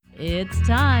It's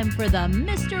time for the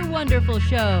Mr. Wonderful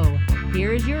Show.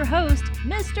 Here's your host,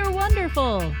 Mr.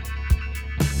 Wonderful.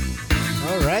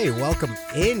 All right, welcome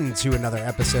into another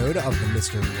episode of the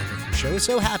Mr. Wonderful Show.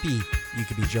 So happy you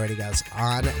could be joining us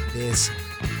on this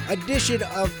edition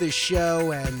of the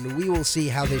show, and we will see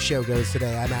how this show goes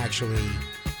today. I'm actually,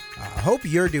 hope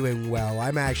you're doing well.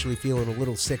 I'm actually feeling a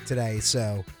little sick today,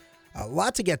 so a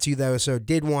lot to get to, though, so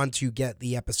did want to get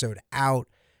the episode out.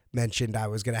 Mentioned I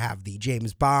was going to have the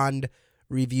James Bond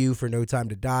review for No Time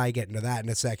to Die. Get into that in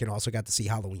a second. Also got to see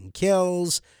Halloween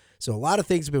Kills. So a lot of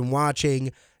things I've been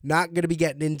watching. Not going to be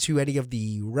getting into any of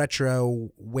the retro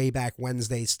way back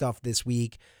Wednesday stuff this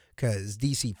week because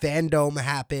DC FanDome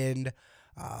happened.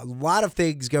 A lot of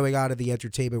things going on in the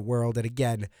entertainment world. And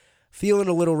again, feeling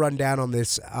a little run down on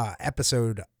this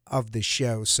episode of the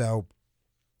show. So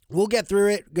we'll get through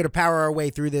it. Going to power our way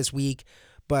through this week.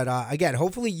 But again,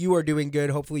 hopefully you are doing good.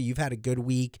 Hopefully you've had a good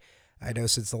week. I know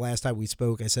since the last time we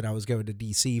spoke, I said I was going to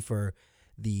DC for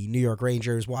the New York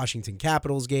Rangers Washington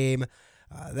Capitals game.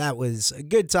 That was a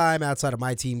good time outside of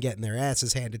my team getting their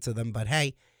asses handed to them. But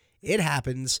hey, it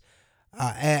happens.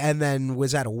 And then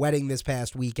was at a wedding this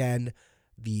past weekend.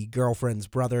 The girlfriend's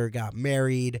brother got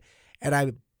married. And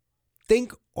I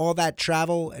think all that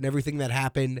travel and everything that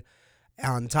happened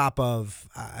on top of,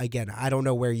 again, I don't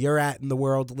know where you're at in the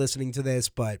world listening to this,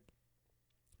 but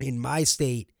in my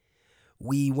state,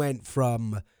 we went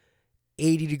from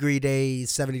 80-degree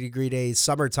days, 70-degree days,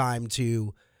 summertime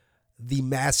to the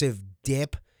massive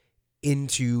dip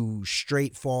into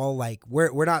straight fall. Like,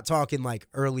 we're not talking like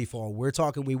early fall. We're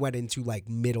talking we went into like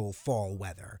middle fall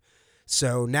weather.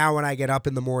 So now when I get up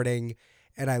in the morning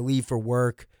and I leave for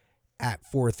work at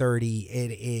 4:30,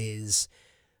 it is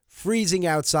freezing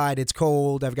outside. It's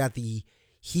cold. I've got the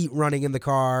heat running in the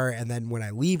car. And then when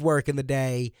I leave work in the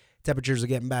day, temperatures are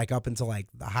getting back up into like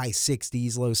the high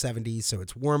 60s, low 70s. So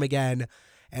it's warm again.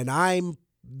 And I'm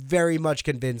very much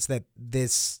convinced that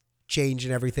this change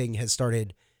and everything has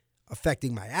started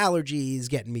affecting my allergies,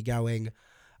 getting me going.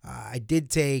 I did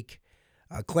take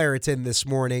Claritin this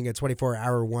morning, a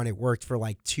 24-hour one. It worked for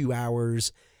like 2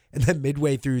 hours. And then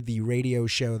midway through the radio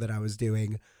show that I was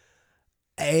doing,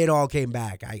 it all came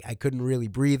back. I couldn't really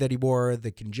breathe anymore. The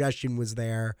congestion was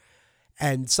there.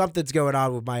 And something's going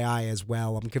on with my eye as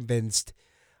well. I'm convinced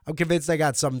I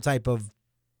got some type of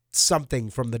something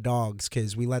from the dogs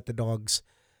because we let the dogs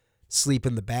sleep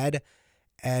in the bed.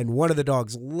 And one of the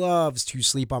dogs loves to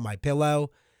sleep on my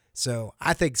pillow. So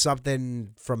I think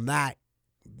something from that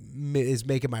is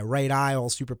making my right eye all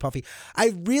super puffy.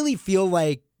 I really feel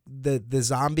like the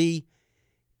zombie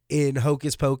in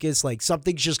Hocus Pocus, like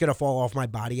something's just going to fall off my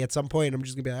body at some point. I'm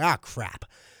just going to be like, crap.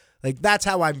 Like, that's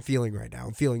how I'm feeling right now.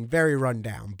 I'm feeling very run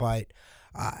down. But,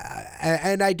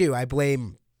 and I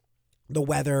blame the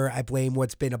weather. I blame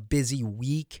what's been a busy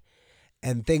week.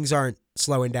 And things aren't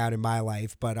slowing down in my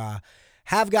life. But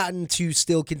have gotten to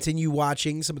still continue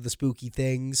watching some of the spooky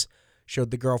things.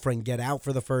 Showed the girlfriend Get Out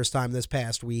for the first time this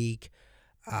past week.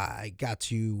 I got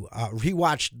to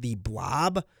rewatch The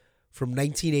Blob from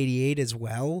 1988 as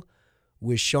well,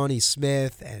 with Shawnee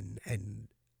Smith and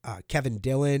Kevin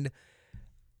Dillon.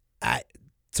 I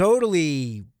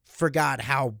totally forgot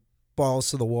how balls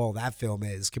to the wall that film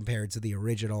is compared to the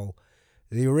original.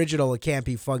 The original, A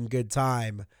Campy Fun Good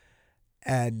Time,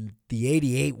 and the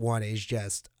 88 one is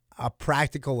just a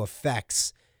practical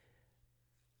effects.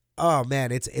 Oh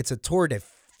man, it's a tour de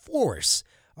force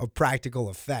of practical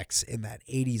effects in that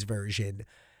 80s version.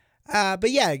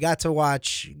 But yeah, I got to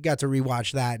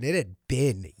rewatch that, and it had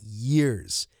been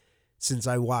years since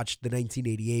I watched the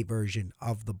 1988 version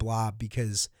of The Blob,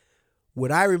 because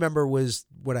what I remember was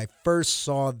when I first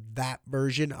saw that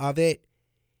version of it,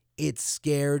 it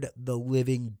scared the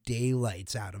living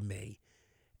daylights out of me.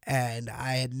 And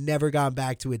I had never gone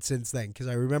back to it since then, because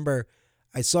I remember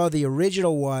I saw the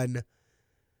original one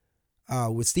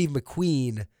with Steve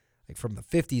McQueen, like from the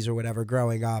 50s or whatever,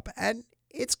 growing up, and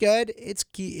it's good. It's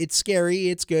scary.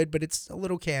 It's good, but it's a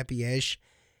little campy-ish.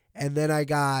 And then I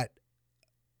got,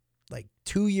 like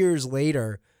 2 years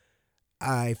later,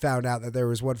 I found out that there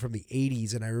was one from the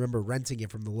 80s, and I remember renting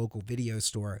it from the local video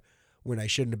store when I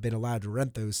shouldn't have been allowed to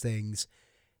rent those things,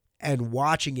 and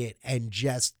watching it and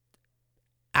just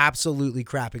absolutely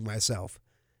crapping myself.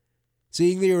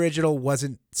 Seeing the original,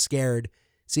 wasn't scared.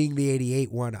 Seeing the 88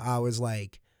 one, I was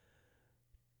like,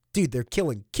 dude, they're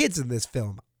killing kids in this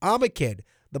film. I'm a kid.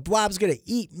 The Blob's going to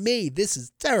eat me. This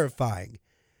is terrifying.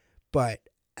 But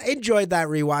I enjoyed that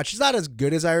rewatch. It's not as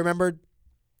good as I remembered,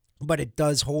 but it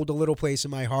does hold a little place in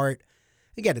my heart.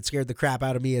 Again, it scared the crap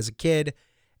out of me as a kid.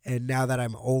 And now that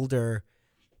I'm older,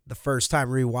 the first time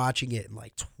rewatching it in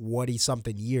like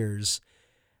 20-something years,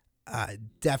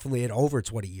 definitely in over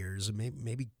 20 years,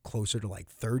 maybe closer to like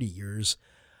 30 years.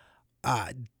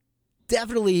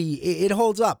 Definitely, it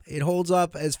holds up. It holds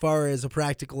up as far as a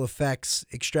practical effects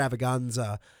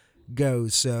extravaganza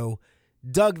goes. So,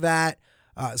 dug that.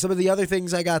 Some of the other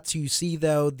things I got to see,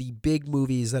 though, the big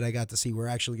movies that I got to see, we're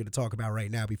actually going to talk about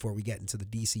right now before we get into the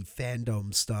DC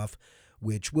FanDome stuff,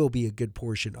 which will be a good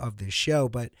portion of this show.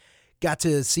 But got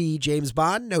to see James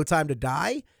Bond, No Time to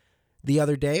Die, the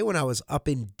other day when I was up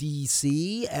in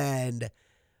DC, and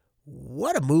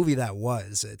what a movie that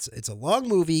was. It's a long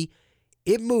movie.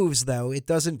 It moves, though. It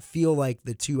doesn't feel like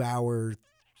the 2-hour,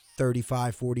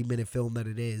 35, 40-minute film that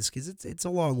it is, because it's a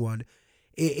long one.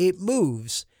 It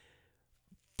moves.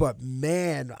 But,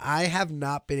 man, I have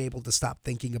not been able to stop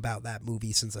thinking about that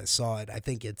movie since I saw it. I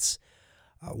think it's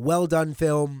a well-done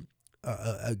film,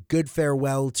 a good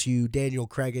farewell to Daniel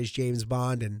Craig as James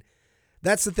Bond, and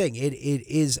that's the thing. It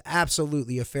is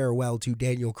absolutely a farewell to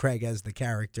Daniel Craig as the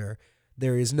character.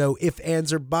 There is no ifs,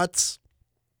 ands, or buts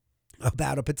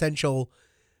about a potential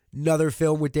another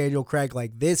film with Daniel Craig.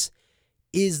 Like, this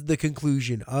is the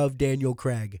conclusion of Daniel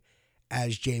Craig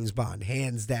as James Bond,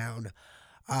 hands down.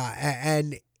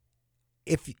 And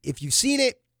if you've seen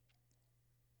it,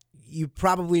 you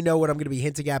probably know what I'm going to be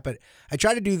hinting at, but I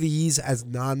try to do these as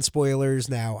non-spoilers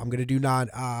now. I'm going to do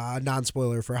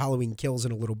non-spoiler for Halloween Kills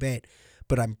in a little bit,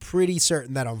 but I'm pretty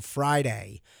certain that on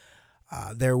Friday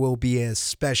there will be a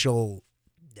special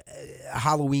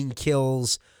Halloween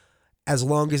Kills, as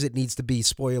long as it needs to be,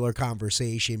 spoiler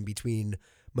conversation between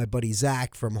my buddy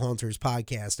Zach from Haunters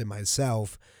Podcast and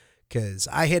myself, because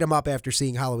I hit him up after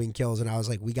seeing Halloween Kills, and I was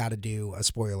like, we got to do a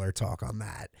spoiler talk on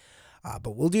that.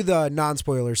 But we'll do the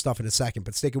non-spoiler stuff in a second,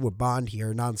 but sticking with Bond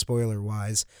here,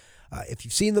 non-spoiler-wise, if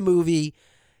you've seen the movie,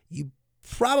 you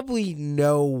probably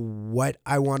know what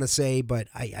I want to say, but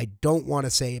I don't want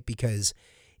to say it because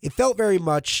it felt very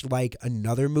much like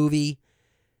another movie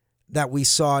that we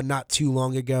saw not too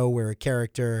long ago where a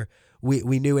character,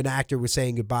 we knew an actor was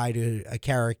saying goodbye to a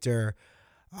character,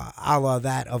 a la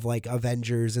that of like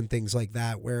Avengers and things like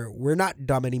that, where we're not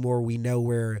dumb anymore. We know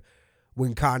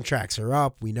when contracts are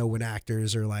up, we know when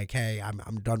actors are like, hey,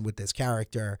 I'm done with this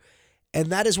character. And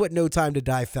that is what No Time to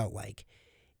Die felt like.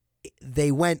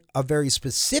 They went a very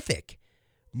specific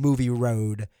movie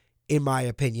road, in my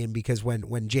opinion, because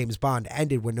when James Bond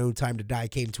ended, when No Time to Die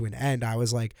came to an end, I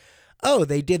was like, oh,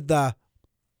 they did the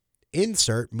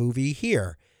insert movie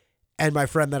here. And my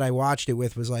friend that I watched it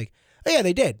with was like, oh yeah,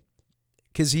 they did.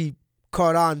 Because he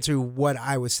caught on to what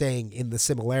I was saying in the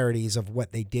similarities of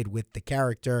what they did with the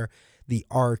character, the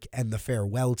arc, and the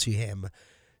farewell to him.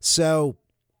 So,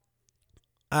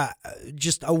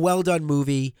 just a well-done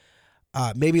movie.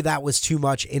 Maybe that was too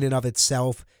much in and of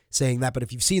itself, saying that, but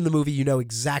if you've seen the movie, you know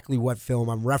exactly what film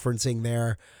I'm referencing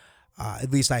there.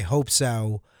 At least I hope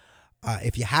so.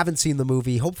 If you haven't seen the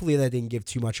movie, hopefully that didn't give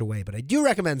too much away, but I do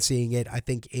recommend seeing it. I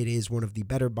think it is one of the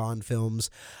better Bond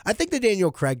films. I think the Daniel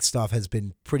Craig stuff has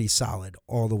been pretty solid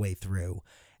all the way through.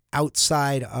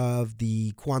 Outside of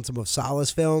the Quantum of Solace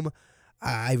film,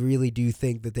 I really do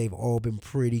think that they've all been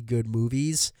pretty good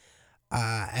movies.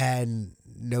 And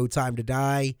No Time to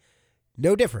Die,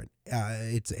 no different.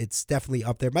 It's definitely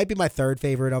up there. Might be my third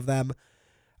favorite of them.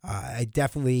 I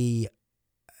definitely,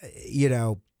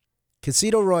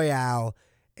 Casino Royale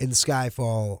and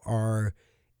Skyfall are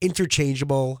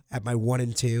interchangeable at my 1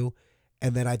 and 2.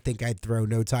 And then I think I'd throw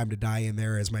No Time to Die in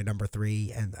there as my number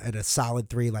 3 and a solid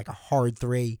 3, like a hard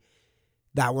 3.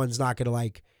 That one's not going to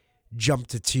like jump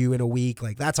to 2 in a week.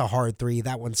 Like that's a hard 3.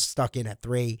 That one's stuck in at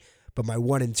 3. But my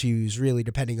 1 and 2s, really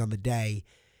depending on the day,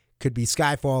 could be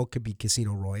Skyfall, could be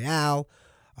Casino Royale.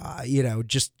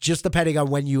 Just depending on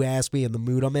when you ask me and the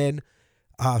mood I'm in,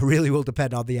 really will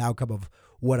depend on the outcome of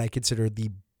what I consider the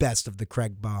best of the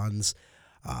Craig Bonds.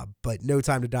 But No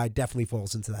Time to Die definitely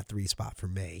falls into that 3 spot for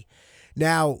me.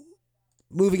 Now,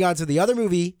 moving on to the other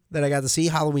movie that I got to see,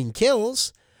 Halloween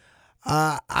Kills.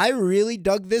 I really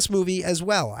dug this movie as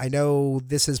well. I know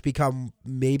this has become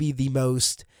maybe the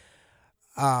most...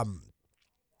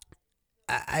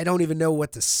 I don't even know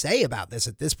what to say about this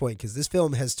at this point, because this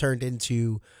film has turned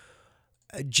into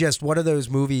just one of those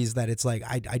movies that it's like,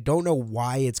 I don't know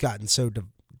why it's gotten so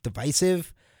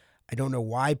divisive. I don't know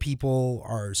why people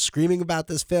are screaming about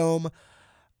this film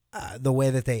the way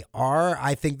that they are.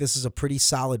 I think this is a pretty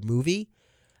solid movie.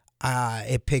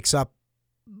 It picks up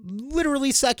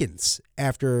literally seconds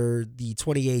after the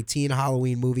 2018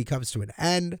 Halloween movie comes to an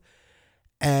end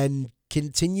and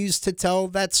continues to tell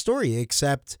that story,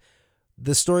 except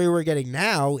the story we're getting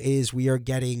now is we are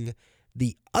getting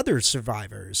the other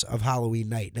survivors of Halloween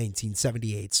Night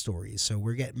 1978 stories. So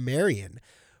we're getting Marion,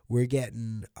 we're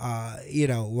getting,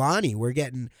 Lonnie, we're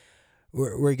getting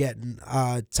We're getting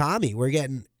Tommy. We're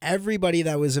getting everybody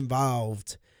that was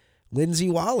involved. Lindsay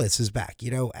Wallace is back.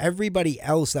 Everybody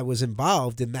else that was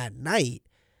involved in that night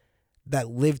that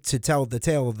lived to tell the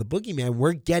tale of the boogeyman,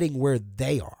 we're getting where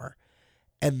they are.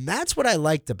 And that's what I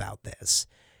liked about this,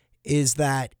 is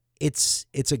that it's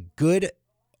a good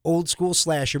old school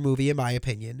slasher movie, in my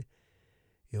opinion.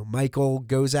 Michael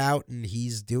goes out and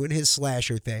he's doing his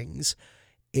slasher things.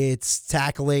 It's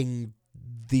tackling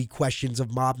the questions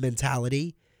of mob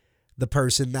mentality, the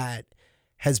person that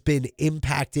has been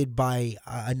impacted by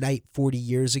a night 40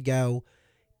 years ago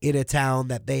in a town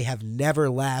that they have never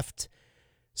left.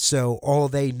 So all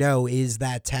they know is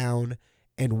that town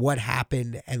and what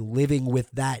happened, and living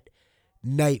with that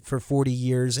night for 40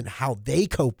 years and how they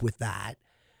cope with that.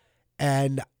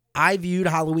 And I viewed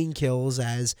Halloween Kills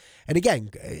as, and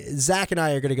again, Zach and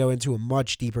I are going to go into a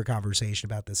much deeper conversation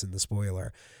about this in the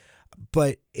spoiler,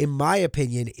 but in my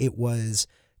opinion, it was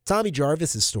Tommy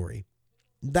Jarvis's story.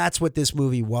 That's what this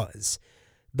movie was.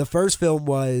 The first film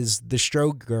was The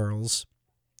Stroke Girls.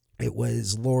 It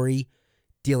was Lori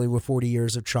dealing with 40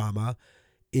 years of trauma.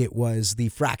 It was the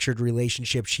fractured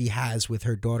relationship she has with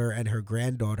her daughter and her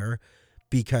granddaughter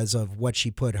because of what she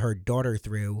put her daughter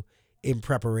through in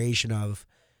preparation of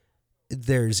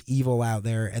there's evil out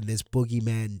there and this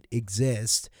boogeyman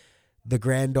exists. The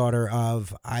granddaughter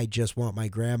of, I just want my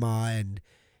grandma and,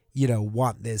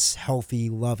 want this healthy,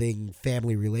 loving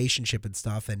family relationship and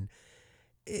stuff. And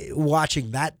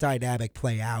watching that dynamic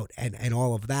play out and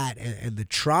all of that and the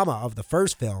trauma of the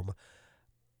first film,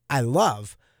 I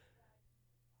love.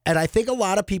 And I think a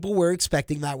lot of people were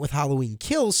expecting that with Halloween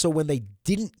Kills. So when they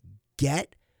didn't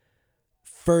get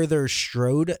further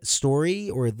Strode story,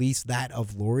 or at least that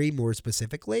of Lori more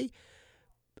specifically,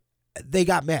 they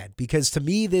got mad, because to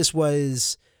me, this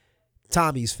was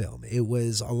Tommy's film. It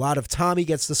was a lot of Tommy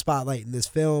gets the spotlight in this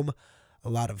film. A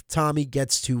lot of Tommy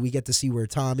we get to see where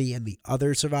Tommy and the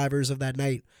other survivors of that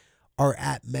night are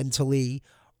at mentally,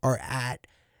 are at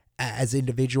as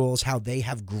individuals, how they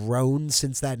have grown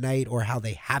since that night or how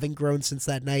they haven't grown since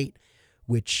that night,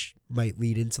 which might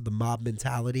lead into the mob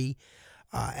mentality.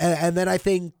 And then I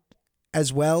think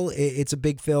as well, it's a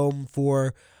big film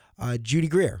for Judy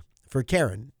Greer, for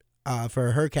Karen,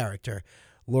 for her character,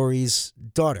 Laurie's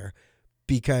daughter,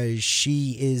 because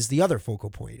she is the other focal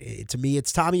point. To me,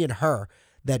 it's Tommy and her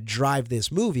that drive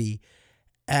this movie.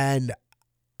 And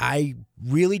I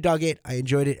really dug it. I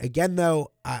enjoyed it. Again,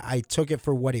 though, I took it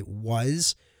for what it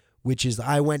was, which is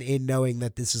I went in knowing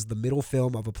that this is the middle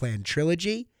film of a planned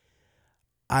trilogy.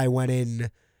 I went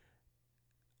in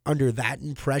under that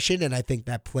impression, and I think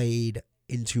that played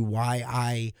into why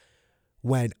I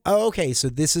went, oh, okay, so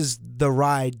this is the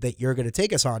ride that you're going to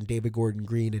take us on, David Gordon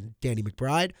Green and Danny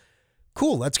McBride.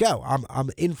 Cool, let's go. I'm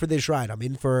in for this ride. I'm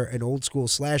in for an old school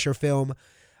slasher film,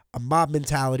 a mob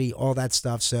mentality, all that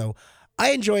stuff. So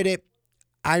I enjoyed it.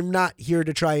 I'm not here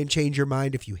to try and change your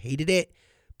mind. If you hated it,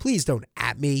 please don't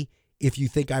at me if you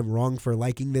think I'm wrong for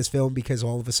liking this film, because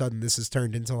all of a sudden this has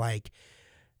turned into like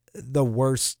the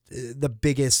worst, the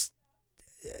biggest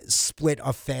split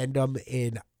of fandom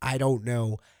in I don't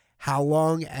know how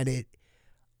long. And it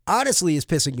honestly is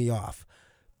pissing me off,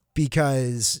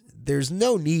 because there's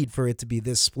no need for it to be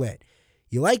this split.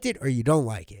 You liked it or you don't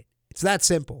like it. It's that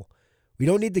simple. We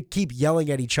don't need to keep yelling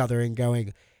at each other and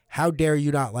going, how dare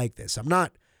you not like this? I'm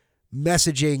not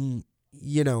messaging,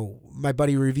 my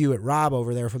buddy Review at Rob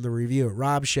over there from the Review at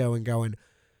Rob show and going,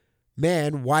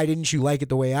 man, why didn't you like it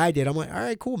the way I did? I'm like, all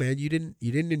right, cool, man. You didn't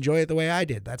enjoy it the way I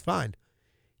did. That's fine.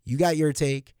 You got your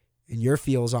take and your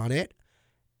feels on it,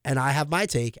 and I have my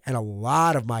take and a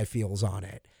lot of my feels on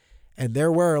it. And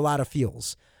there were a lot of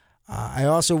feels. I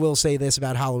also will say this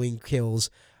about Halloween Kills,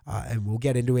 and we'll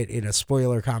get into it in a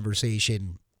spoiler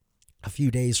conversation a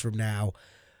few days from now.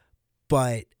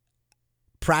 But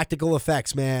practical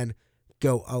effects, man,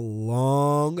 go a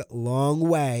long, long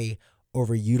way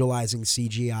over utilizing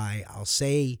CGI. I'll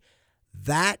say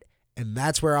that, and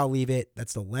that's where I'll leave it.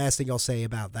 That's the last thing I'll say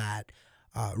about that,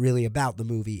 really about the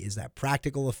movie, is that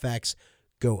practical effects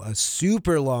go a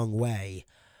super long way,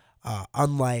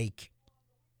 unlike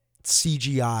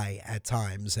CGI at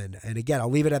times. And again, I'll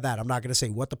leave it at that. I'm not going to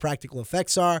say what the practical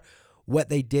effects are, what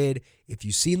they did. If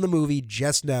you've seen the movie,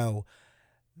 just know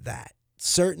that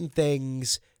certain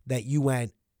things that you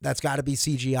went, that's got to be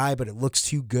CGI, but it looks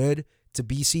too good to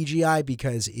be CGI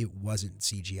because it wasn't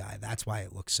CGI. That's why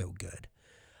it looks so good.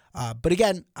 But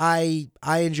again, I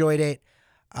enjoyed it.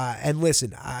 And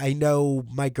listen, I know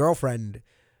my girlfriend,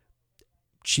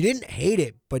 she didn't hate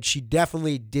it, but she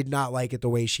definitely did not like it the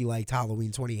way she liked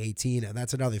Halloween 2018. And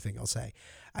that's another thing I'll say.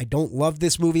 I don't love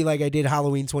this movie like I did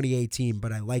Halloween 2018,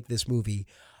 but I like this movie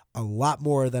a lot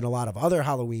more than a lot of other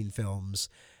Halloween films.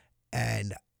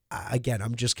 And again,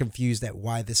 I'm just confused at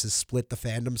why this has split the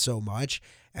fandom so much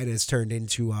and has turned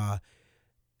into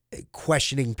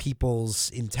questioning people's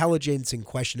intelligence and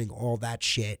questioning all that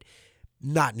shit.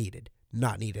 Not needed.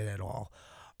 Not needed at all.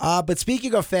 But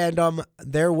speaking of fandom,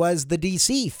 there was the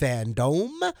DC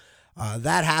FanDome.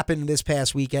 That happened this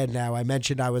past weekend. Now, I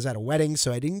mentioned I was at a wedding,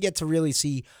 so I didn't get to really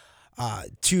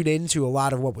tune into a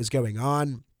lot of what was going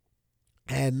on.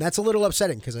 And that's a little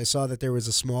upsetting because I saw that there was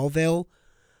a Smallville.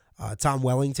 Tom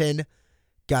Wellington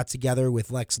got together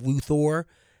with Lex Luthor,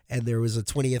 and there was a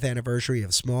 20th anniversary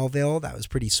of Smallville. That was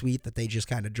pretty sweet that they just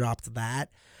kind of dropped that.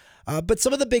 But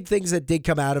some of the big things that did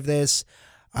come out of this,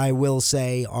 I will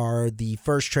say, are the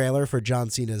first trailer for John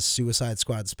Cena's Suicide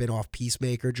Squad spinoff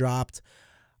Peacemaker dropped.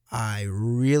 I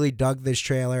really dug this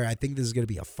trailer. I think this is going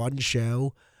to be a fun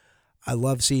show. I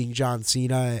love seeing John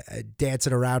Cena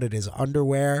dancing around in his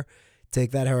underwear.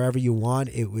 Take that however you want.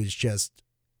 It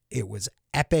was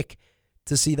epic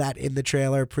to see that in the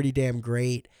trailer. Pretty damn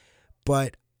great.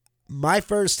 But my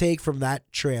first take from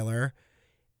that trailer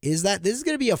is that this is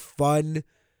going to be a fun,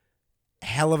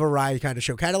 hell of a ride kind of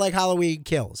show. Kind of like Halloween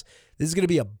Kills. This is going to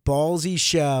be a ballsy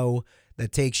show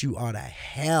that takes you on a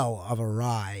hell of a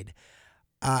ride.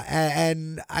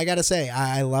 And I got to say,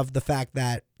 I love the fact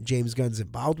that James Gunn's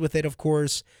involved with it, of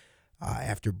course,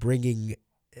 after bringing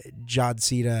John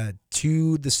Cena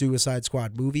to the Suicide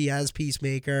Squad movie as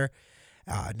Peacemaker.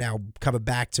 Now coming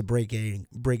back to bringing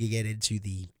it into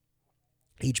the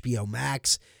HBO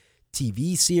Max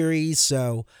TV series.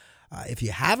 So if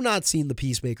you have not seen the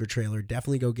Peacemaker trailer,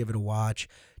 definitely go give it a watch.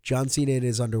 John Cena in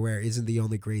his underwear isn't the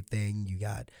only great thing. You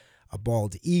got a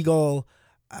bald eagle,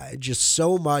 just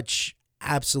so much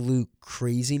absolute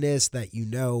craziness that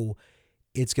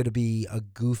it's going to be a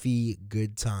goofy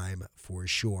good time for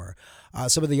sure.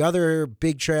 Some of the other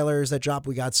big trailers that dropped,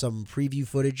 we got some preview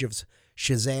footage of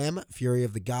Shazam, Fury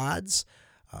of the Gods.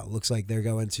 Looks like they're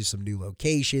going to some new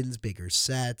locations, bigger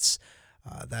sets.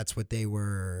 That's what they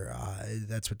were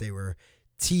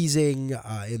teasing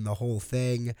in the whole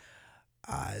thing.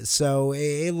 So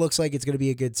it looks like it's going to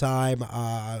be a good time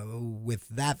with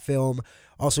that film.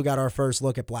 Also got our first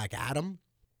look at Black Adam,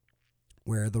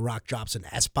 where The Rock drops an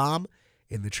S-bomb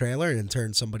in the trailer and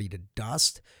turns somebody to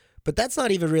dust. But that's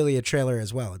not even really a trailer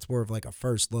as well. It's more of like a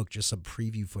first look, just some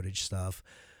preview footage stuff.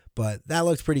 But that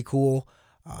looks pretty cool.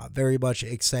 Very much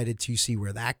excited to see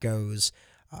where that goes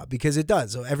because it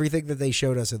does. So everything that they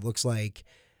showed us, it looks like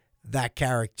that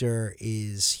character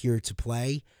is here to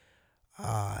play.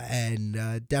 And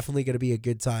definitely going to be a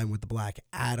good time with the Black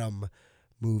Adam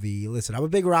movie. Listen, I'm a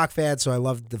big Rock fan, so I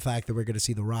love the fact that we're going to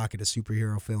see The Rock in a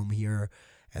superhero film here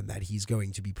and that he's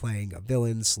going to be playing a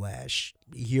villain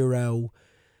 / hero.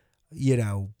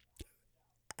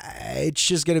 It's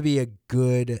just going to be a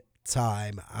good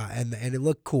time. And it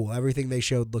looked cool. Everything they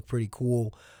showed looked pretty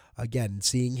cool. Again,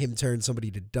 seeing him turn somebody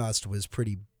to dust was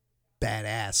pretty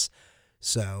badass.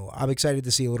 So I'm excited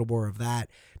to see a little more of that.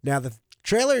 Now, the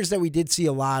trailers that we did see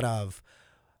a lot of,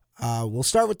 we'll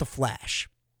start with The Flash.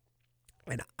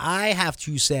 And I have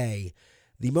to say,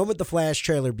 the moment the Flash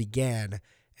trailer began,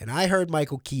 and I heard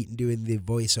Michael Keaton doing the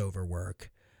voiceover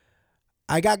work,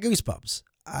 I got goosebumps.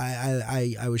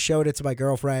 I was showing it to my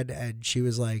girlfriend, and she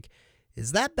was like,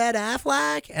 "Is that Ben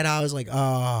Affleck?" And I was like,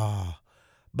 "Oh,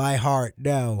 my heart,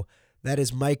 no, that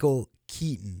is Michael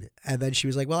Keaton." And then she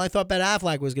was like, "Well, I thought Ben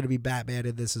Affleck was going to be Batman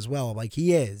in this as well." I'm like,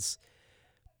 he is.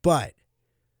 But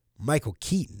Michael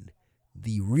Keaton,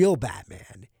 the real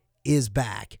Batman, is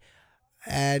back.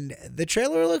 And the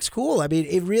trailer looks cool. I mean,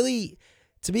 it really,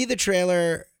 to me, the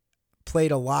trailer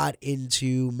played a lot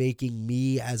into making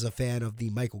me, as a fan of the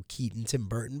Michael Keaton, Tim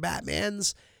Burton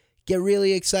Batmans, get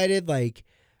really excited. Like,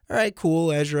 all right,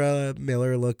 cool. Ezra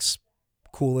Miller looks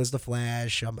cool as the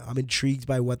Flash. I'm intrigued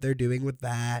by what they're doing with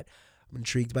that. I'm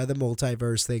intrigued by the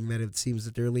multiverse thing that it seems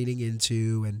that they're leaning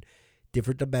into and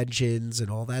different dimensions and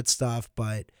all that stuff.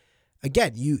 But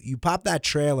again, you pop that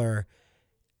trailer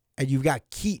and you've got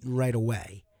Keaton right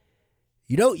away.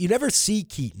 You never see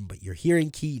Keaton, but you're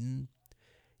hearing Keaton.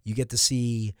 You get to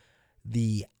see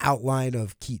the outline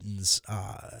of Keaton's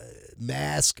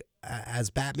mask as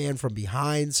Batman from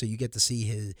behind, so you get to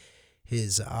see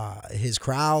his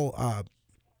crown.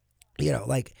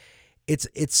 Like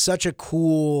it's such a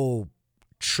cool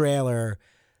trailer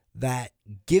that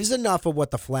gives enough of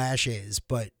what the Flash is,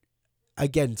 but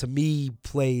again, to me,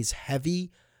 plays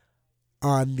heavy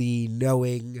on the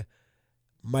knowing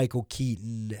Michael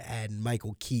Keaton and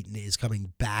Michael Keaton is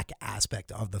coming back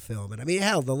aspect of the film. And I mean,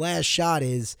 hell, the last shot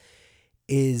is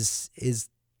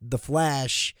the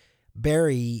Flash,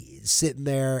 Barry, sitting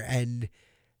there, and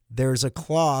there's a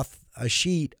cloth a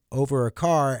sheet over a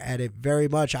car, and it very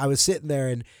much, I was sitting there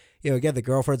and, again, the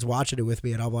girlfriend's watching it with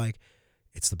me, and I'm like,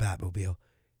 it's the Batmobile.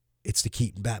 It's the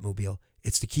Keaton Batmobile.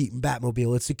 It's the Keaton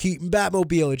Batmobile. It's the Keaton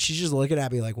Batmobile. And she's just looking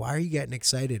at me like, why are you getting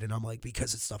excited? And I'm like,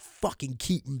 because it's the fucking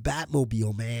Keaton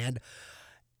Batmobile, man.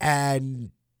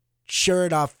 And sure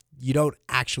enough, you don't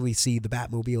actually see the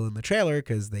Batmobile in the trailer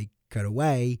because they cut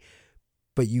away,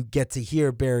 but you get to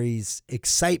hear Barry's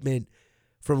excitement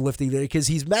from lifting it because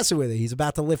he's messing with it. He's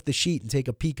about to lift the sheet and take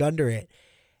a peek under it,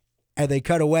 and they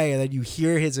cut away, and then you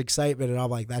hear his excitement, and I'm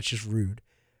like, that's just rude.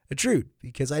 It's rude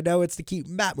because I know it's the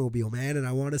Keaton Batmobile, man, and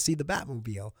I want to see the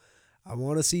Batmobile. I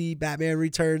want to see Batman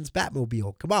Returns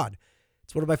Batmobile. Come on.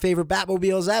 It's one of my favorite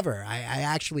Batmobiles ever. I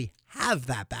actually have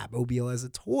that Batmobile as a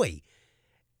toy.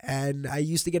 And I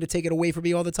used to get it taken away from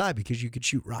me all the time because you could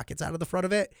shoot rockets out of the front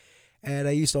of it. And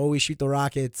I used to always shoot the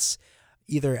rockets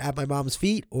either at my mom's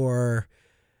feet or,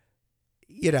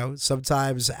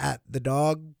 sometimes at the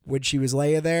dog when she was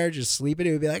laying there just sleeping.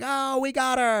 It would be like, oh, we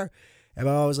got her. And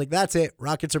my mom was like, that's it.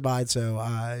 Rockets are mine. So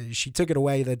she took it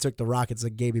away, then took the rockets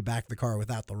and gave me back the car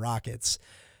without the rockets.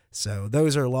 So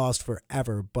those are lost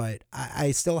forever. But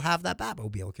I still have that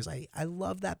Batmobile because I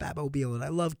love that Batmobile and I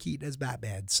love Keaton as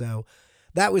Batman. So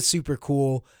that was super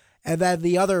cool. And then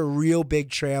the other real big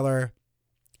trailer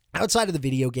outside of the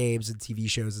video games and TV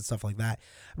shows and stuff like that.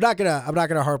 I'm not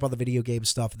gonna harp on the video game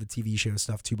stuff and the TV show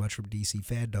stuff too much from DC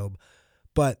FanDome,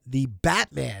 but the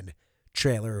Batman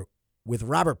trailer with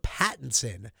Robert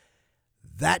Pattinson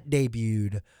that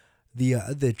debuted,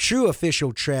 the true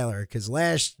official trailer, because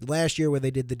last year when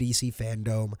they did the DC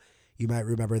FanDome, you might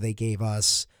remember they gave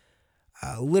us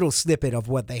a little snippet of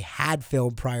what they had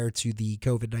filmed prior to the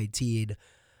COVID-19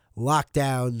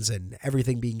 lockdowns and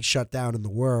everything being shut down in the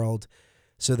world.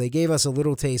 So they gave us a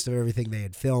little taste of everything they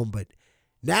had filmed, but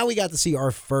now we got to see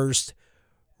our first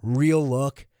real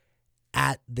look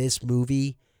at this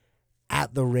movie,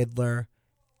 at the Riddler,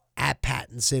 at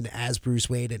Pattinson as Bruce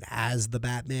Wayne and as the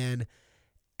Batman.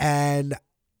 And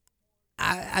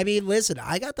I mean, listen,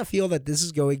 I got the feel that this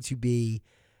is going to be,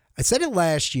 I said it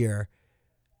last year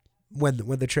when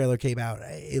the trailer came out,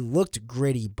 it looked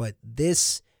gritty, but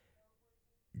this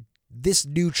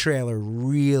new trailer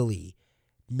really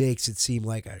makes it seem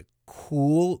like a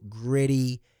cool,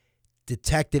 gritty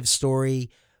detective story,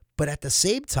 but at the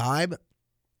same time,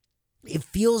 it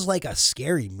feels like a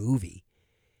scary movie.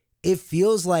 It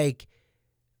feels like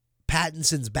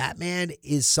Pattinson's Batman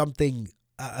is something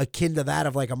akin to that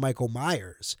of like a Michael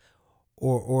Myers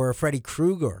or a Freddy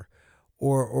Krueger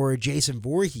or a Jason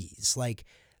Voorhees. Like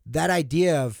that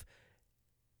idea of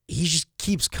he just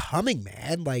keeps coming,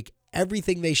 man. Like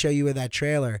everything they show you in that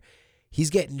trailer, he's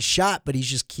getting shot, but he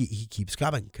keeps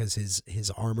coming because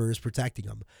his armor is protecting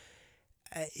him.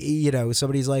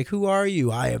 Somebody's like, who are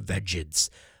you? I am vengeance.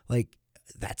 Like,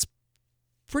 that's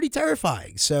pretty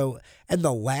terrifying. So, and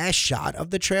the last shot of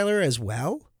the trailer as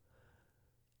well,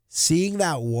 seeing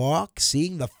that walk,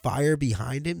 seeing the fire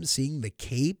behind him, seeing the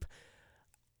cape,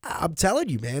 I'm telling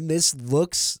you, man, this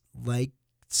looks like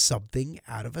something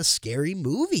out of a scary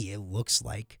movie. It looks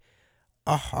like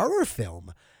a horror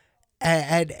film.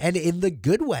 And in the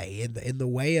good way, in the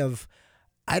way of,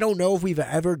 I don't know if we've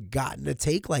ever gotten a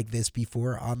take like this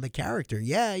before on the character.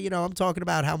 Yeah, I'm talking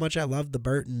about how much I love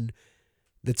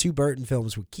the two Burton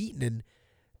films with Keaton, and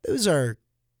those are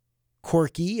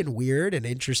quirky and weird and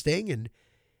interesting. And,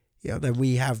 then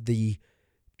we have the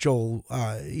Joel,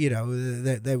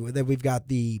 then we've got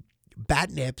the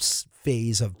Batnips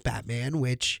phase of Batman,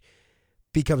 which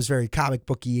becomes very comic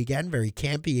booky again, very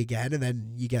campy again. And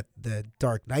then you get the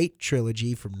Dark Knight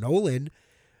trilogy from Nolan,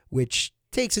 which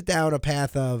takes it down a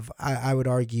path of, I would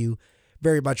argue,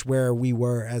 very much where we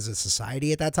were as a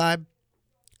society at that time.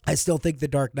 I still think the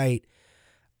Dark Knight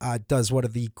does one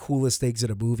of the coolest things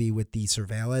in a movie with the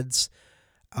surveillance,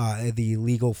 the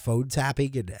illegal phone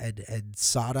tapping and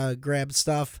sonogram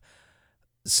stuff.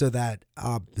 So that,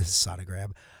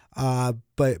 sonogram,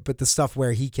 but the stuff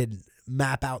where he can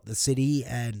map out the city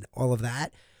and all of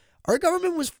that. Our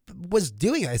government was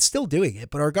doing it. It's still doing it,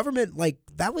 but our government, like,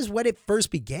 that was when it first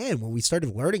began, when we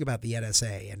started learning about the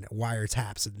NSA and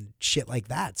wiretaps and shit like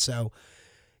that. So,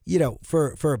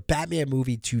 for a Batman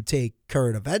movie to take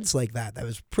current events like that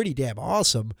was pretty damn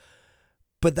awesome.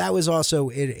 But that was also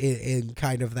in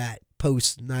kind of that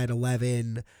post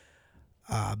 9/11,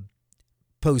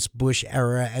 post Bush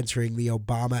era, entering the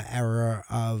Obama era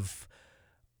of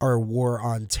our war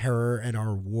on terror and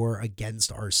our war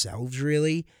against ourselves,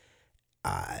 really.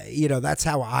 That's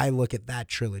how I look at that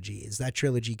trilogy, is that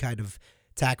trilogy kind of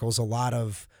tackles a lot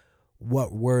of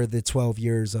what were the 12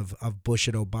 years of Bush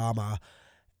and Obama.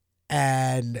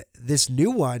 And this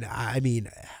new one, I mean,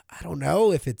 I don't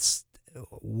know if it's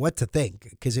what to think,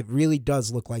 because it really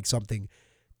does look like something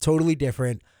totally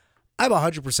different. I'm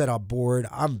 100% on board.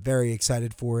 I'm very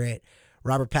excited for it.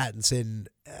 Robert Pattinson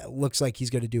looks like he's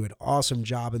going to do an awesome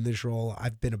job in this role.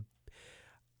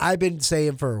 I've been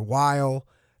saying for a while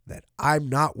that I'm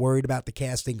not worried about the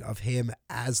casting of him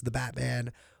as the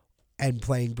Batman and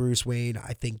playing Bruce Wayne.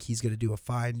 I think he's going to do a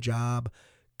fine job.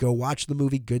 Go watch the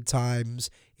movie Good Times.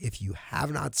 If you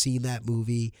have not seen that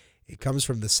movie, it comes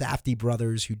from the Safdie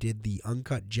brothers who did the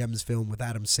Uncut Gems film with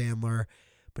Adam Sandler.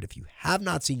 But if you have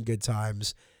not seen Good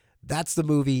Times, that's the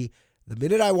movie. The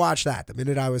minute I watched that, the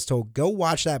minute I was told, go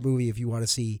watch that movie if you want to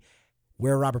see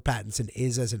where Robert Pattinson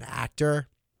is as an actor.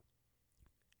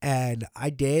 And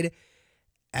I did.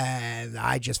 And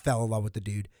I just fell in love with the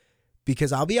dude.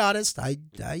 Because I'll be honest,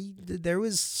 there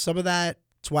was some of that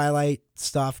Twilight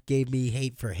stuff gave me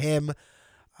hate for him,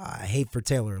 hate for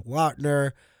Taylor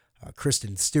Lautner,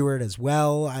 Kristen Stewart as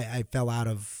well. I fell out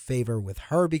of favor with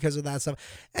her because of that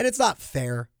stuff. And it's not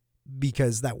fair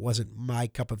because that wasn't my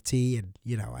cup of tea. And,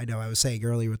 I know I was saying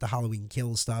earlier with the Halloween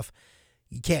Kills stuff,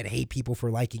 you can't hate people for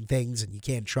liking things and you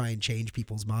can't try and change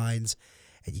people's minds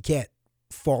and you can't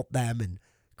fault them and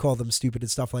call them stupid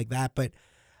and stuff like that. But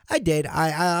I did.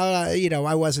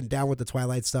 I wasn't down with the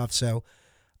Twilight stuff, so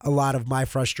a lot of my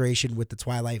frustration with the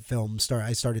Twilight film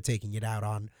I started taking it out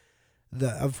on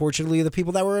unfortunately the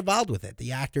people that were involved with it,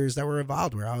 the actors that were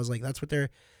involved, where I was like, that's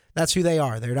who they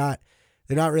are. They're not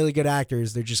really good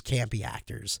actors. They're just campy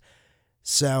actors.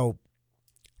 So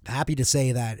happy to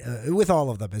say that with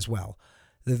all of them as well,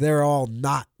 that they're all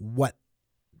not what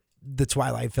the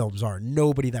Twilight films are.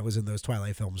 Nobody that was in those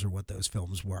Twilight films are what those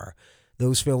films were.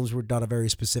 Those films were done a very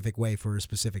specific way for a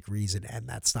specific reason, and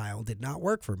that style did not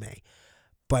work for me.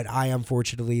 But I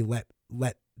unfortunately let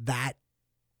that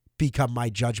become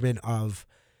my judgment of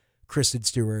Kristen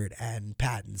Stewart and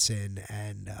Pattinson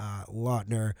and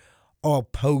Lautner all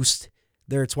post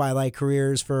their Twilight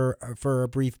careers for a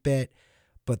brief bit.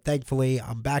 But thankfully,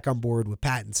 I'm back on board with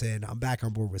Pattinson. I'm back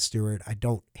on board with Stewart. I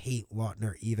don't hate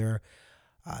Lautner either.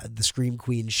 The Scream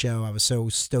Queen show, I was so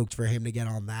stoked for him to get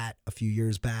on that a few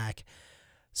years back.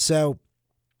 So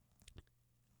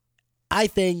I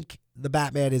think the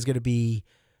Batman is going to be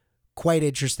quite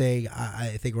interesting.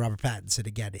 I think Robert Pattinson,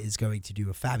 again, is going to do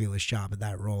a fabulous job in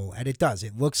that role. And it does.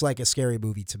 It looks like a scary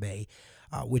movie to me,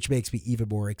 which makes me even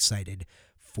more excited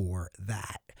for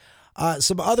that.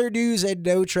 Some other news and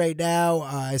notes right now.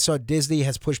 I saw Disney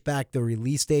has pushed back the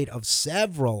release date of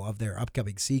several of their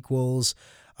upcoming sequels,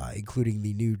 including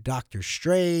the new Doctor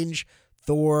Strange,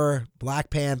 Thor, Black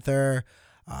Panther.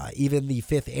 Even the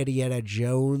fifth Indiana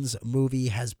Jones movie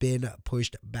has been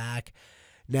pushed back.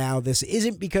 Now, this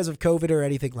isn't because of COVID or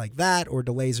anything like that, or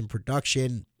delays in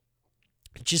production.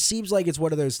 It just seems like it's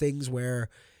one of those things where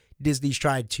Disney's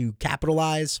tried to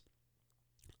capitalize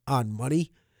on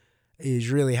money, is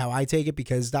really how I take it,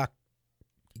 because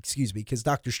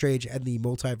Doctor Strange and the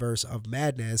Multiverse of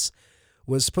Madness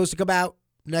was supposed to come out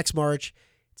next March.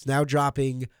 It's now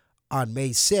dropping on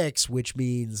May 6th, which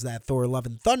means that Thor Love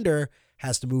and Thunder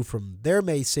has to move from their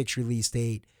May 6th release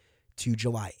date to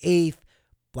July 8th.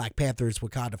 Black Panther's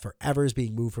Wakanda Forever is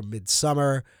being moved from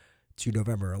midsummer to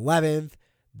November 11th.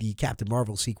 The Captain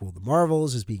Marvel sequel, The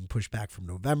Marvels, is being pushed back from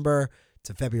November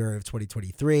to February of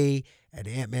 2023. And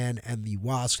Ant-Man and the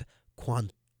Wasp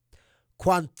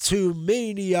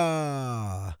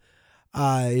Quantumania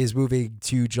is moving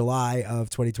to July of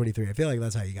 2023. I feel like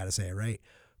that's how you got to say it, right?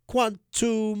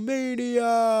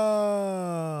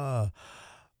 Quantumania!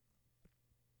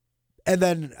 And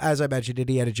then, as I mentioned,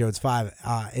 Indiana Jones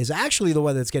 5 is actually the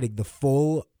one that's getting the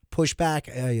full pushback,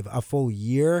 a full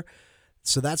year.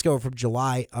 So that's going from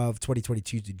July of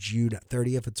 2022 to June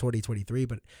 30th of 2023.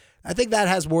 But I think that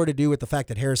has more to do with the fact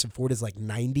that Harrison Ford is like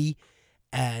 90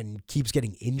 and keeps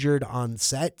getting injured on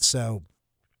set. So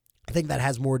I think that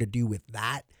has more to do with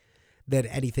that than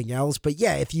anything else. But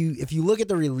yeah, if you look at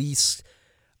the release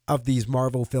of these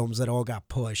Marvel films that all got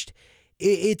pushed,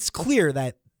 it's clear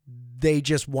that they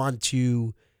just want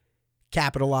to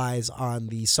capitalize on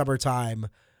the summertime,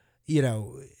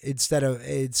 instead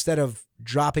of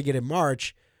dropping it in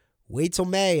March, wait till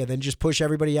May and then just push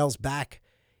everybody else back,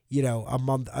 a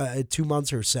month, 2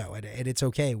 months or so. And it's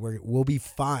okay. We'll be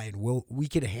fine. We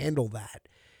can handle that.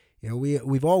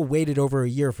 We've all waited over a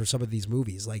year for some of these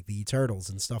movies like the Eternals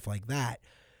and stuff like that.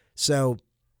 So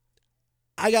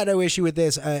I got no issue with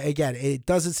this. Again, it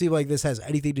doesn't seem like this has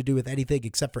anything to do with anything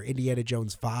except for Indiana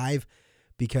Jones 5,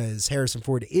 because Harrison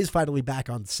Ford is finally back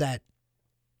on set.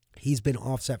 He's been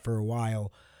off set for a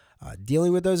while,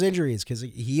 dealing with those injuries because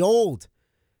he's old.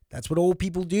 That's what old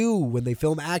people do when they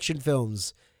film action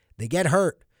films. they get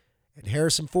hurt. And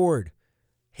Harrison Ford,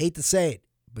 hate to say it,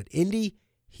 but Indy,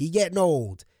 he getting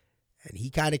old. And he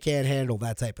kind of can't handle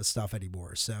that type of stuff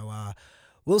anymore. So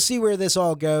we'll see where this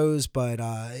all goes. But,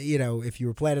 if you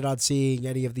were planning on seeing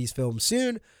any of these films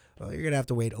soon, well, you're going to have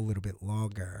to wait a little bit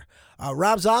longer.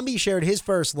 Rob Zombie shared his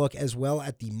first look as well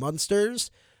at the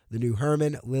Munters, the new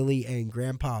Herman, Lily, and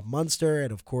Grandpa Munster.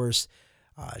 And, of course,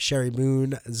 Sherry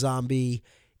Moon Zombie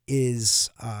is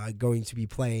going to be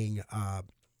playing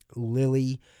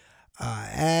Lily.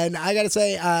 And I got to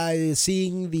say,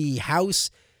 seeing the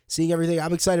house, seeing everything,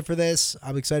 I'm excited for this.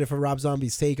 I'm excited for Rob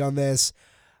Zombie's take on this.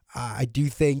 I do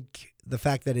think the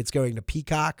fact that it's going to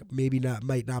Peacock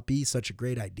might not be such a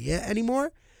great idea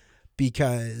anymore,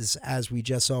 because as we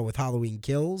just saw with Halloween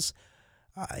Kills,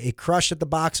 it crushed at the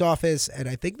box office, and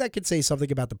I think that could say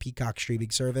something about the Peacock streaming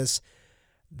service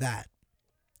that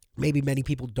maybe many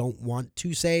people don't want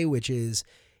to say, which is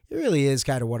it really is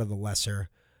kind of one of the lesser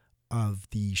of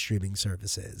the streaming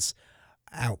services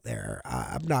out there.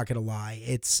 I'm not going to lie.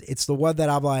 It's the one that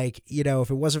I'm like, if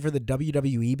it wasn't for the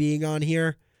WWE being on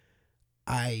here,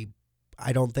 I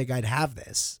don't think I'd have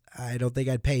this. I don't think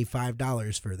I'd pay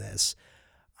 $5 for this.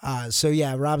 So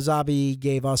yeah, Rob Zombie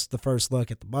gave us the first look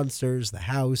at the Munsters, the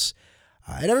house,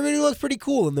 and everybody looks pretty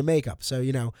cool in the makeup. So,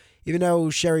 even though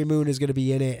Sherry Moon is going to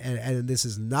be in it, and this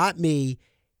is not me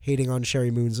hating on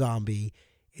Sherry Moon Zombie,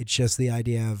 it's just the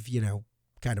idea of,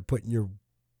 kind of putting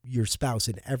your spouse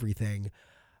in everything,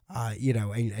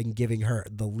 and giving her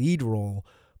the lead role.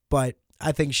 But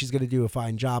I think she's going to do a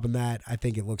fine job in that. I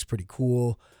think it looks pretty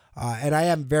cool. And I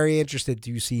am very interested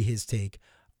to see his take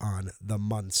on the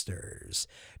Munsters.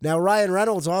 Now, Ryan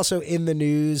Reynolds also in the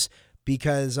news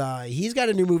because he's got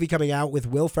a new movie coming out with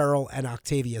Will Ferrell and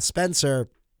Octavia Spencer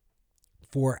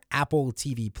for Apple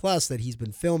TV Plus that he's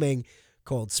been filming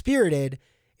called Spirited.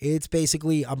 It's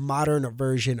basically a modern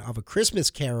version of A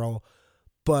Christmas Carol,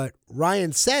 but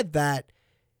Ryan said that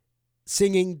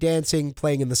singing, dancing,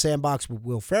 playing in the sandbox with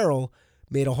Will Ferrell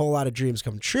made a whole lot of dreams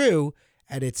come true,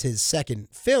 and it's his second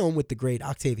film with the great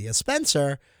Octavia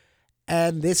Spencer,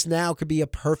 and this now could be a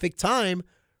perfect time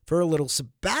for a little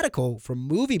sabbatical from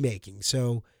movie making.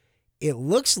 So it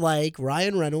looks like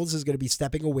Ryan Reynolds is going to be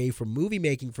stepping away from movie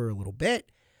making for a little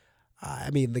bit.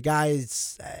 The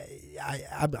guy's,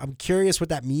 I'm curious what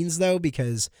that means, though,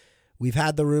 because we've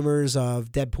had the rumors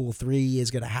of Deadpool 3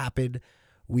 is going to happen.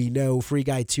 We know Free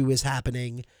Guy 2 is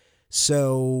happening.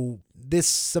 So this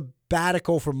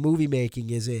sabbatical from movie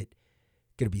making, is it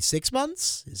going to be 6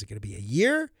 months? Is it going to be a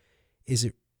year? Is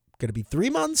it going to be 3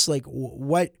 months? Like,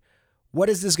 what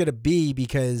is this going to be?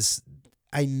 Because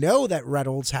I know that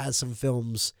Reynolds has some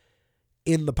films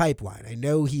in the pipeline. I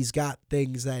know he's got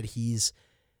things that he's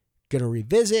going to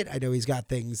revisit. I know he's got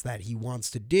things that he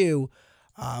wants to do.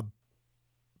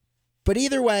 But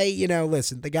either way,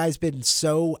 listen, the guy's been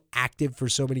so active for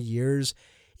so many years.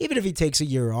 Even if he takes a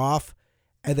year off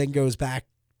and then goes back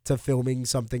to filming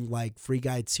something like Free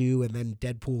Guy 2 and then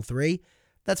Deadpool 3,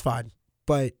 that's fine.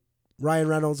 But Ryan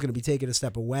Reynolds is going to be taking a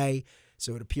step away.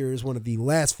 So it appears one of the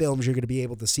last films you're going to be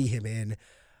able to see him in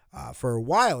for a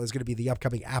while is going to be the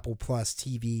upcoming Apple Plus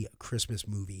TV Christmas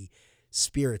movie,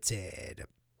 Spirited.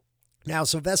 Now,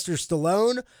 Sylvester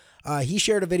Stallone, he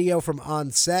shared a video from on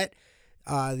set.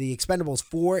 The Expendables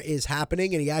 4 is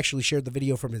happening, and he actually shared the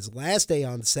video from his last day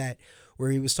on set where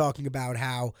he was talking about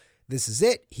how this is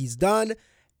it, he's done,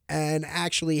 and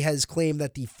actually has claimed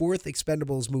that the fourth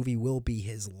Expendables movie will be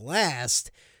his last.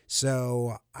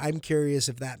 So I'm curious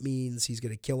if that means he's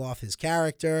going to kill off his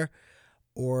character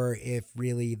or if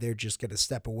really they're just going to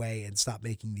step away and stop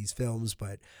making these films.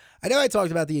 But I know I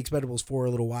talked about the Expendables 4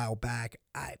 a little while back.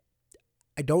 I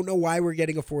don't know why we're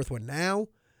getting a fourth one now.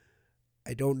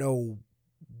 I don't know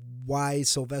why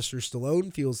Sylvester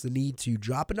Stallone feels the need to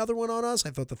drop another one on us.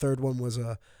 I thought the third one was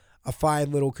a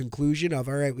fine little conclusion of,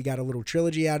 all right, we got a little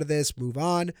trilogy out of this, move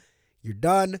on, you're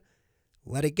done,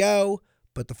 let it go.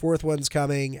 But the fourth one's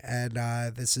coming, and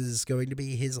this is going to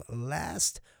be his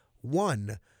last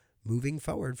one moving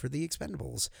forward for the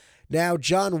Expendables. Now,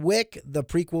 John Wick, the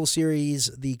prequel series,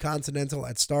 the Continental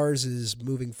at Starz, is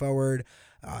moving forward.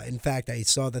 In fact, I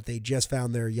saw that they just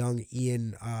found their young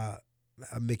Ian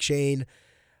McShane.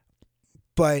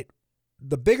 But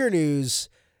the bigger news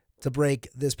to break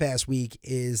this past week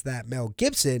is that Mel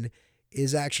Gibson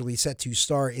is actually set to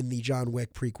star in the John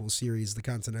Wick prequel series, the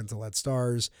Continental at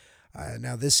Starz.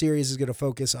 Now, this series is going to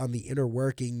focus on the inner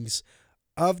workings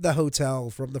of the hotel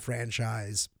from the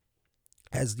franchise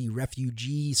as the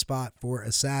refugee spot for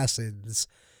assassins.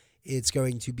 It's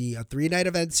going to be a 3-night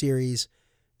event series.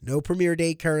 No premiere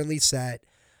date currently set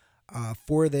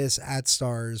for this at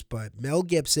Starz, but Mel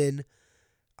Gibson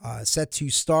set to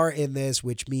star in this,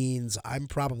 which means I'm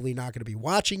probably not going to be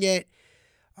watching it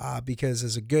because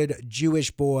as a good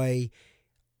Jewish boy,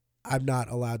 I'm not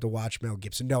allowed to watch Mel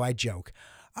Gibson. No, I joke.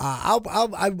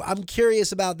 I'm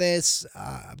curious about this.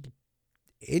 I'm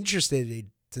interested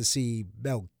to see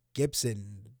Mel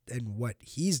Gibson and what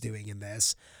he's doing in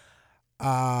this.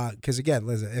 Because again,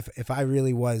 listen, if I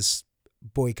really was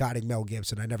boycotting Mel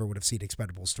Gibson, I never would have seen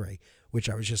Expendables 3, which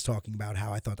I was just talking about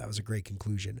how I thought that was a great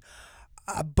conclusion.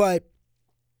 But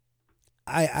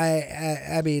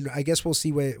I mean, I guess we'll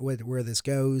see where this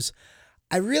goes.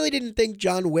 I really didn't think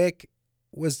John Wick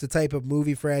was the type of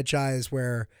movie franchise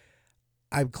where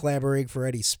I'm clamoring for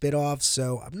any spinoffs,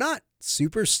 so I'm not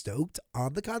super stoked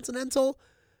on the Continental.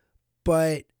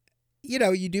 But you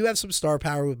know, you do have some star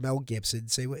power with Mel Gibson.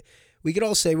 We can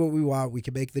all say what we want. We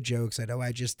can make the jokes. I know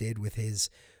I just did with his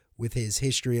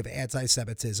history of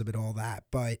anti-Semitism and all that.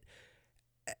 But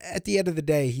at the end of the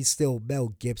day, he's still Mel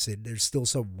Gibson. There's still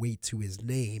some weight to his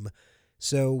name.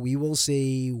 So we will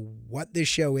see what this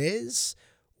show is,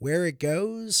 where it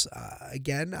goes.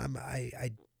 Again,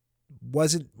 I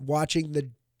wasn't watching the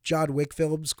John Wick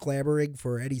films clamoring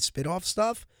for any spin-off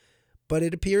stuff, but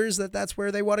it appears that that's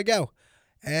where they want to go.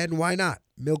 And why not?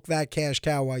 Milk that cash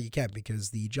cow while you can, because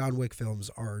the John Wick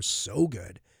films are so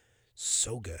good.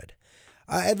 So good.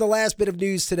 And the last bit of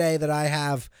news today that I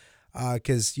have,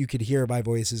 because you can hear my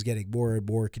voice is getting more and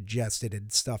more congested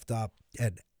and stuffed up,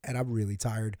 and I'm really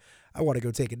tired. I want to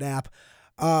go take a nap.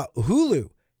 Hulu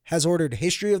has ordered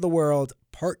History of the World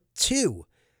Part 2.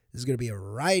 This is going to be a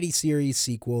variety series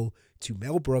sequel to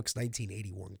Mel Brooks'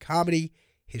 1981 comedy,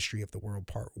 History of the World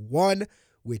Part 1,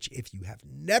 which if you have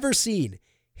never seen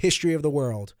History of the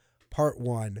World Part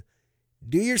 1,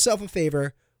 do yourself a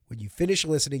favor when you finish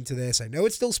listening to this. I know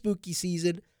it's still spooky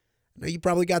season. I know you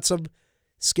probably got some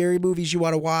scary movies you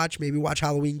want to watch. Maybe watch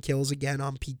Halloween Kills again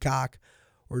on Peacock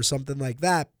or something like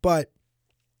that. But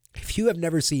if you have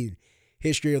never seen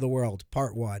History of the World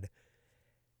Part 1,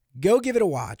 go give it a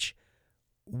watch.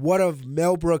 One of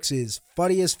Mel Brooks's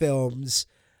funniest films.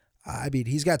 I mean,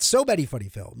 he's got so many funny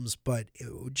films, but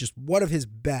just one of his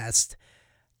best.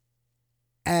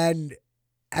 And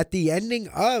at the ending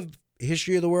of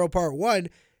History of the World Part 1,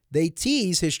 they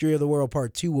tease History of the World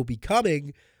Part 2 will be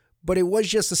coming, but it was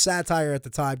just a satire at the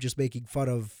time, just making fun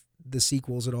of the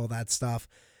sequels and all that stuff.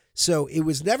 So it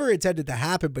was never intended to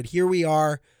happen, but here we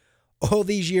are all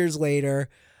these years later,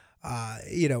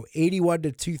 81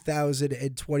 to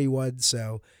 2021.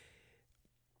 So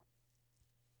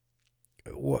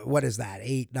what is that?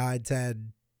 8, 9,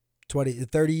 10, 20,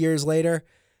 30 years later?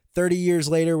 30 years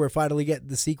later, we're finally getting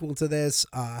the sequel to this.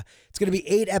 It's going to be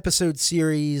 8-episode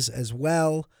series as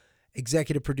well.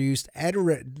 Executive produced and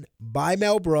written by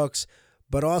Mel Brooks,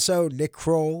 but also Nick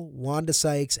Kroll, Wanda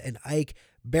Sykes, and Ike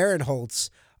Barinholtz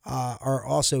are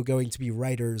also going to be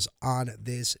writers on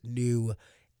this new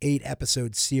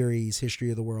 8-episode series, History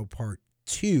of the World Part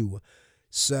 2.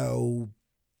 So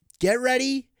get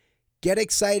ready, get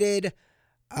excited.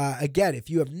 Again, if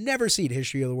you have never seen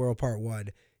History of the World Part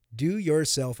 1, do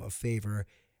yourself a favor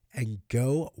and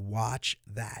go watch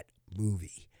that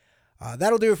movie.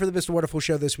 That'll do it for the Mr. Wonderful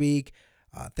Show this week.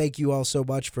 Thank you all so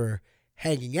much for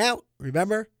hanging out.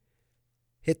 Remember,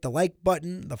 hit the like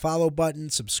button, the follow button,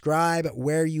 subscribe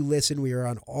where you listen. We are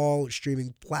on all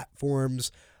streaming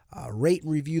platforms. Rate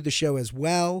and review the show as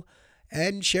well,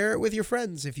 and share it with your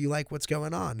friends if you like what's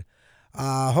going on.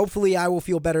 Hopefully I will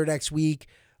feel better next week.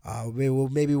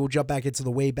 Maybe we'll jump back into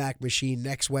the Wayback Machine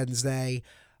next Wednesday.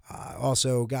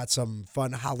 Also got some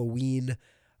fun Halloween,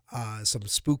 some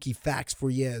spooky facts for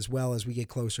you as well as we get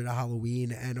closer to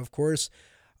Halloween. And of course,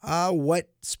 what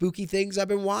spooky things I've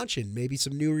been watching. Maybe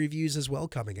some new reviews as well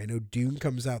coming. I know Dune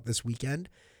comes out this weekend.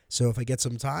 So if I get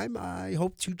some time, I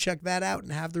hope to check that out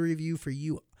and have the review for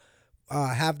you.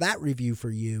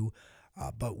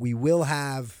 But we will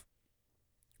have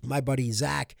my buddy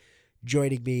Zach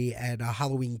joining me, and a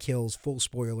Halloween Kills full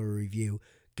spoiler review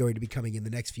going to be coming in the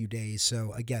next few days.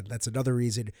 So again, that's another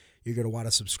reason you're going to want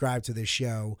to subscribe to this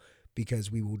show,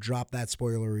 because we will drop that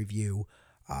spoiler review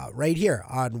right here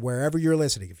on wherever you're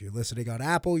listening. If you're listening on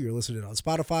Apple, you're listening on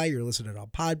Spotify, you're listening on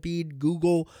Podbean,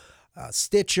 Google,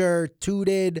 Stitcher,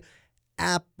 TuneIn,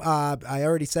 I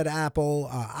already said Apple,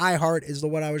 iHeart is the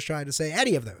one I was trying to say,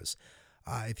 any of those.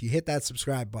 If you hit that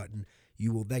subscribe button,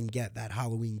 you will then get that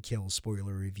Halloween Kills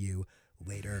spoiler review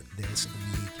later this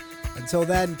week. Until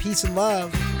then, peace and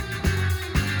love.